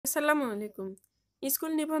আসসালামু আলাইকুম।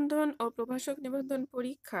 স্কুল নিবন্ধন ও প্রভাষক নিবন্ধন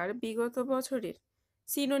পরীক্ষার বিগত বছরের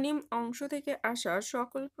সিনোনিম অংশ থেকে আসা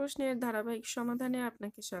সকল প্রশ্নের ধারাবাহিক সমাধানে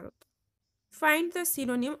আপনাকে স্বাগত। Find the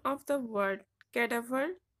synonym of the word cadaver.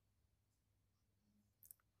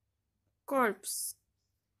 Corps.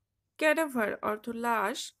 Cadaver অর্থ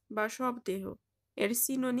লাশ বা শবদেহ, এর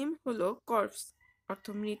সিনোনিম হলো কর্পস অর্থ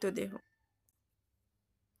মৃতদেহ।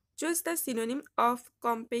 Choose the synonym of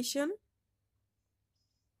কম্পেশন।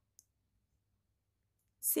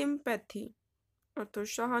 Sympathy অর্থ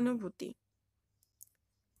সহানুভূতি।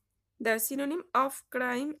 The synonym of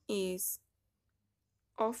crime is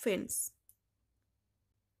offense.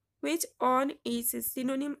 Which one is a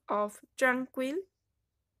synonym of tranquil?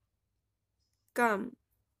 Calm.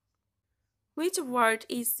 Which word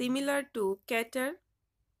is similar to cater?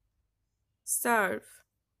 Serve.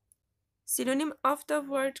 Synonym of the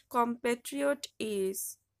word compatriot is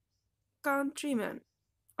countryman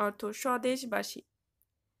অর্থ স্বদেশবাসী।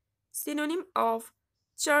 Synonym of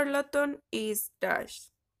charlatan is dash.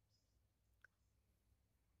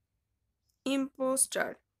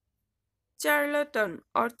 Imposter. চার্লাটন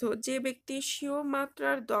অর্থ যে ব্যক্তি স্বীয়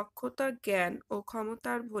মাত্রার দক্ষতা, জ্ঞান ও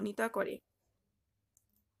ক্ষমতার ভনিতা করে,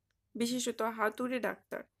 বিশেষত হাতুড়ে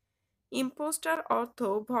ডাক্তার। ইম্পোস্টার অর্থ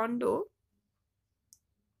ভণ্ড,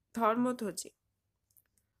 ধর্মধ্বজি।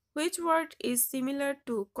 Which word is similar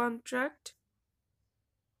to contract?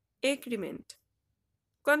 Agreement.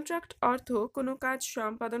 Contract অর্থ কোনো কাজ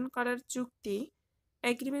সম্পাদন করার চুক্তি,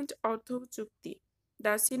 এগ্রিমেন্ট অর্থ চুক্তি।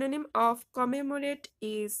 The synonym of commemorate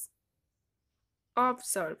is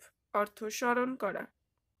observe অর্থ স্মরণ করা।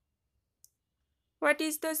 What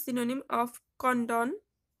is the synonym of condone?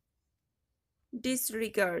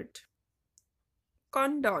 Disregard.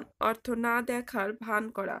 Condone অর্থ না দেখার ভান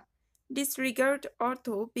করা, ডিসরিগার্ড অর্থ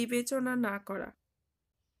বিবেচনা না করা।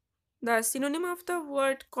 The synonym of the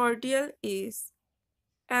word cordial is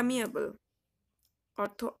অ্যামিয়েবল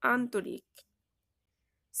অর্থ আন্তরিক।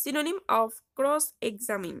 Synonym of cross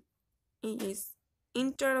examine is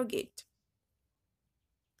interrogate.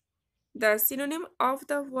 The synonym of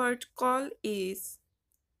the word call is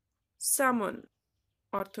সামন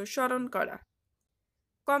অর্থ স্মরণ করা।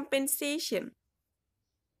 কম্পেনসেশন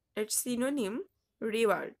এর সিনোনিম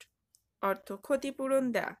রিওয়ার্ড অর্থ ক্ষতিপূরণ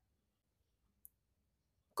দেয়া।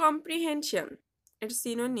 কম্প্রিহেনশন এর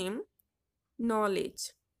সিনোনিম নলেজ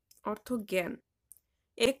অর্থ জ্ঞান।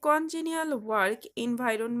 এ congenial work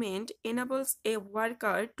environment enables a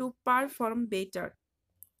worker to perform better.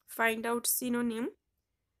 Find out synonym.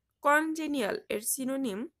 Congenial এর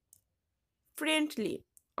সিনোনিম ফ্রেন্ডলি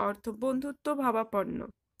অর্থ বন্ধুত্ব ভাবাপন্ন।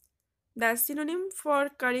 The synonym for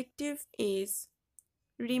corrective is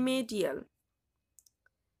remedial.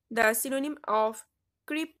 The synonym of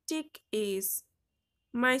cryptic is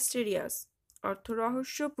মাইস্টেরিয়াস অর্থ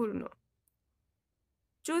রহস্যপূর্ণ।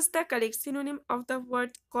 Choose the correct synonym of the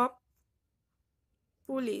word cop.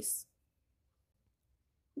 Police.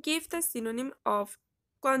 Give the synonym of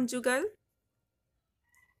conjugal.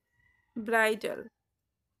 Bridal.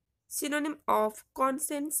 Synonym of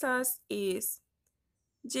consensus is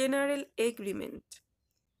general agreement.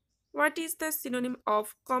 What is the synonym of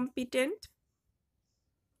competent?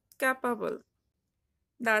 Capable.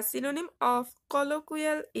 The synonym of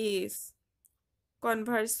colloquial is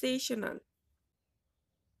conversational.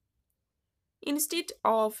 Instead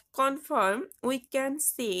of confirm, we can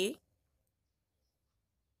say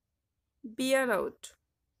bear out.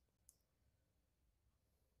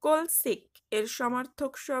 কোলসিক এর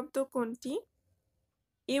সমার্থক শব্দ কোনটি?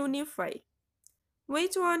 Unify.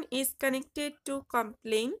 Which one is connected to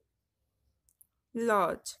complain?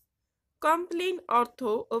 Lodge. Complain অর্থ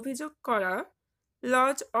অভিযোগ করা,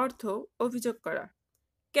 lodge অর্থ অভিযোগ করা।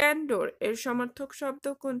 ক্যান্ডোর এর সমার্থক শব্দ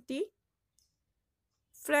কোনটি?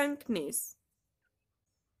 ফ্র্যাঙ্কনেস।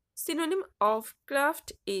 Synonym of craft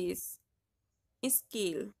is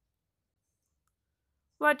skill.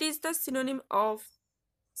 What is the synonym of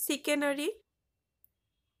chicanery?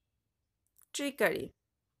 Trickery.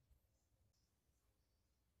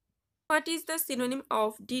 What is the synonym of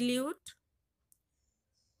delude?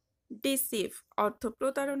 Deceive অর্থ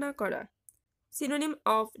প্রতারণা করা। Synonym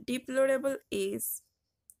of deplorable is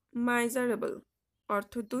miserable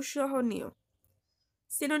অর্থ দুঃসহনীয়।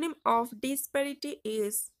 Synonym of disparity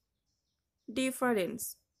is difference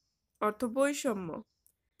অর্থ বৈষম্য।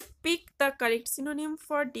 Pick the correct synonym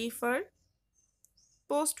for differ.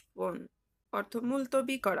 Postpone অর্থ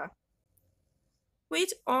মুলতবি করা।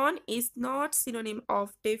 Which one is not synonym of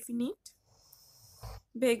definite?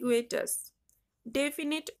 Vaguitous.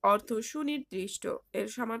 Definite অর্থ সুনির্দিষ্ট, এর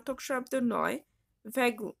সমার্থক শব্দ নয়।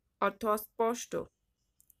 ভ্যাগু অর্থ অস্পষ্ট।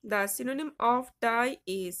 The synonym of die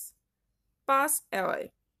is pass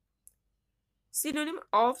away. Synonym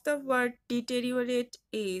of the word deteriorate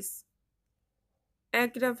is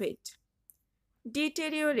aggravate.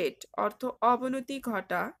 Deteriorate অর্থ অবনতি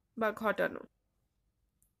ঘটা বা ঘটানো।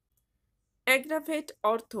 aggravate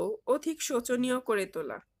অর্থ অধিক শোচনীয় করে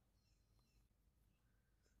তোলা।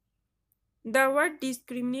 The word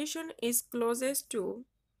discrimination is closest to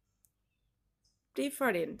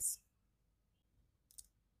preference.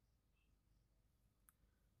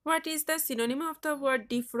 What is the synonym of the word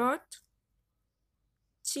defraud?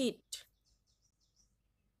 Cheat.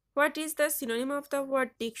 What is the synonym of the word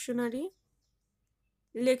dictionary?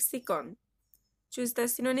 Lexicon. Choose the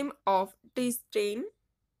synonym of disdain.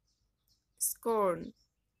 Scorn.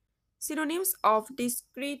 Synonyms of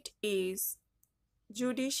discreet is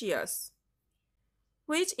judicious.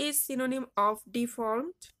 Which is synonym of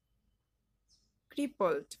deformed?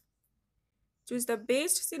 Crippled. Choose the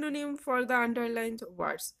best synonym for the underlined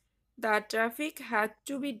words. The traffic had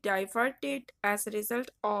to be diverted as a result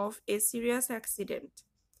of a serious accident.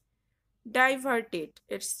 Diverted,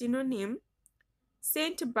 its synonym,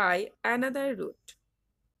 sent by another route.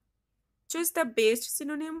 Choose the best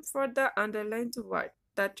synonym for the underlined word.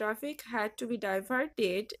 The traffic had to be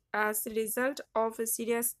diverted as a result of a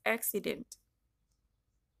serious accident.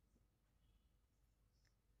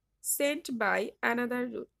 Sent by another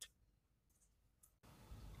route.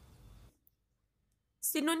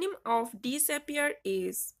 Synonym of disappear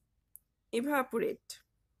is evaporate.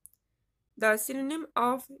 The synonym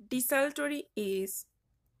of desultory is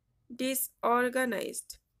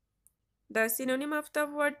disorganized. The synonym of the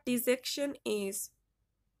word dejection is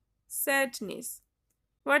sadness.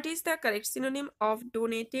 What is the correct synonym of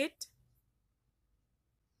donated?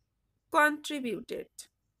 Contributed.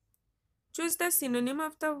 Choose the synonym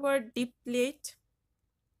of the word deplete.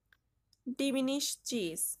 Diminish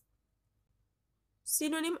cheese.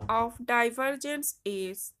 Synonym of divergence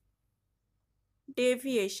is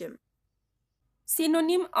deviation.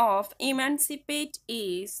 Synonym of emancipate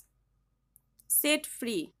is set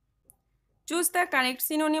free. Choose the correct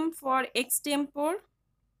synonym for extempore.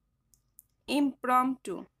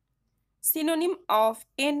 Impromptu. Synonym of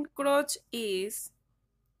encroach is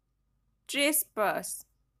trespass.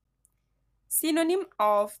 Synonym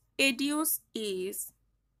of educe is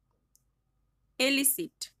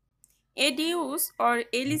elicit. Educe or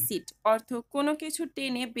elicit অর্থ কোনো কিছু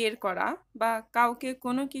টেনে বের করা বা কাউকে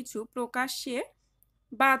কোনো কিছু প্রকাশ্যে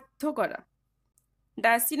বাধ্য করা।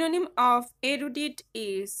 The synonym of erudite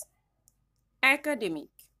is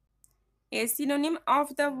academic. A synonym of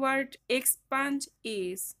the word expunge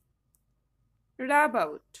is rub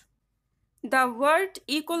out. The word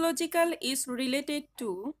ecological is related to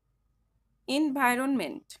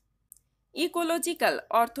environment. Ecological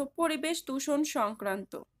অর্থ পরিবেশ দূষণ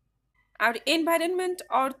সংক্রান্ত আর environment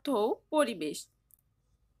অর্থ পরিবেশ।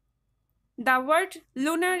 The word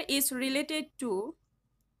lunar is related to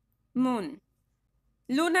moon.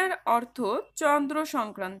 Lunar অর্থ চন্দ্র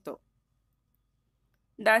সংক্রান্ত।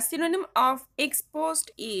 The synonym of exposed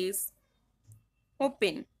is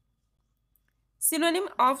open. Synonym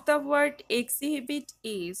of the word exhibit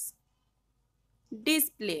is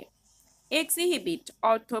display. Exhibit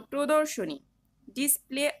অর্থ প্রদর্শনী,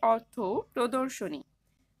 display অর্থ প্রদর্শনী।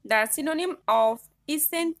 The synonym of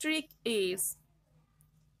eccentric is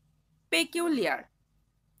peculiar.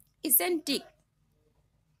 Eccentric.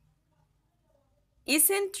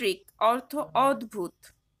 Eccentric অর্থ অদ্ভুত,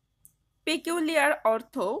 peculiar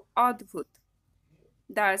অর্থ অদ্ভুত।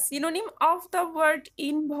 The synonym of the word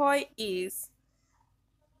envoy is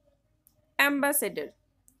ambassador.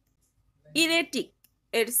 Erratic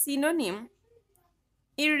এর synonym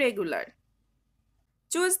irregular.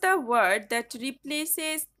 Choose the word that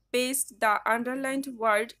replaces paste the underlined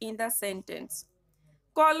word in the sentence.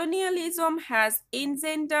 Colonialism has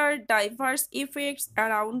engendered diverse effects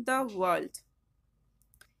around the world.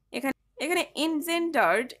 এখানে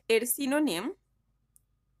engendered এর synonym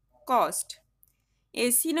caused. A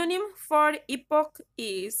synonym for epoch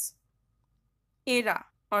is era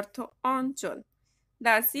অর্থ অঞ্চল।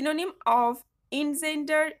 The synonym of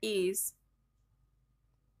engender is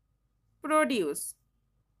produce.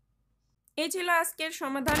 এই ছিল আজকের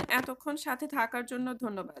সমাধান। এতক্ষণ সাথে থাকার জন্য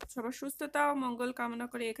ধন্যবাদ। সবার সুস্থতা ও মঙ্গল কামনা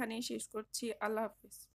করে এখানেই শেষ করছি। আল্লাহ হাফেজ।